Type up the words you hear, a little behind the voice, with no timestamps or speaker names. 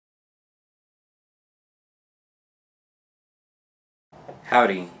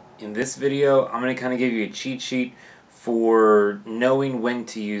Howdy. In this video, I'm going to kind of give you a cheat sheet for knowing when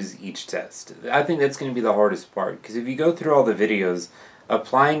to use each test. I think that's going to be the hardest part, because if you go through all the videos,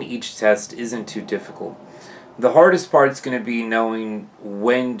 applying each test isn't too difficult. The hardest part is going to be knowing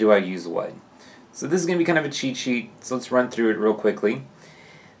when do I use what. So this is going to be kind of a cheat sheet, so let's run through it real quickly.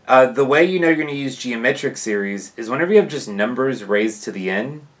 The way you know you're going to use geometric series is whenever you have just numbers raised to the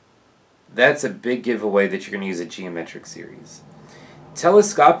n, that's a big giveaway that you're going to use a geometric series.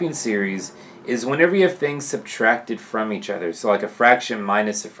 Telescoping series is whenever you have things subtracted from each other. So like a fraction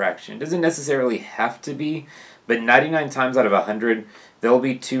minus a fraction. It doesn't necessarily have to be, but 99 times out of 100, there will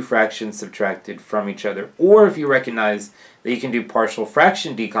be two fractions subtracted from each other. Or if you recognize that you can do partial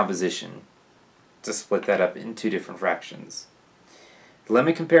fraction decomposition to split that up in two different fractions.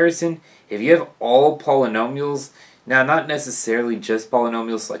 Limit comparison, if you have all polynomials, now not necessarily just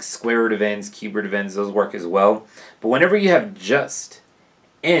polynomials like square root of n's, cube root of n's, those work as well, but whenever you have just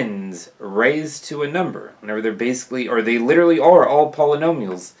n's raised to a number, whenever they're basically, or they literally are all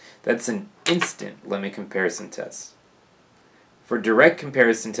polynomials, that's an instant limit comparison test. For direct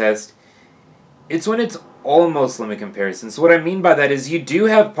comparison test, it's when it's almost limit comparison. So what I mean by that is you do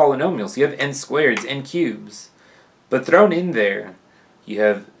have polynomials, you have n squareds, n cubes, but thrown in there, you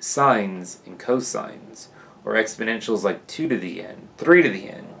have sines and cosines, or exponentials like 2 to the n, 3 to the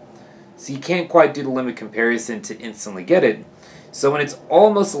n. So you can't quite do the limit comparison to instantly get it. So when it's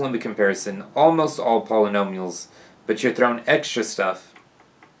almost a limit comparison, almost all polynomials, but you're thrown extra stuff,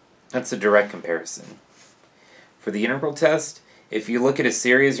 that's a direct comparison. For the integral test, if you look at a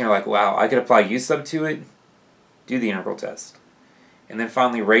series and you're like, wow, I could apply u sub to it, do the integral test. And then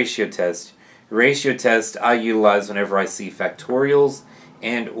finally, ratio test. Ratio test I utilize whenever I see factorials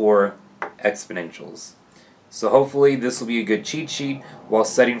and or exponentials. So hopefully this will be a good cheat sheet. While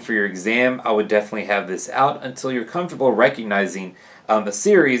studying for your exam, I would definitely have this out until you're comfortable recognizing a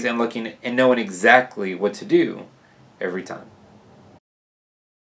series and looking and knowing exactly what to do every time.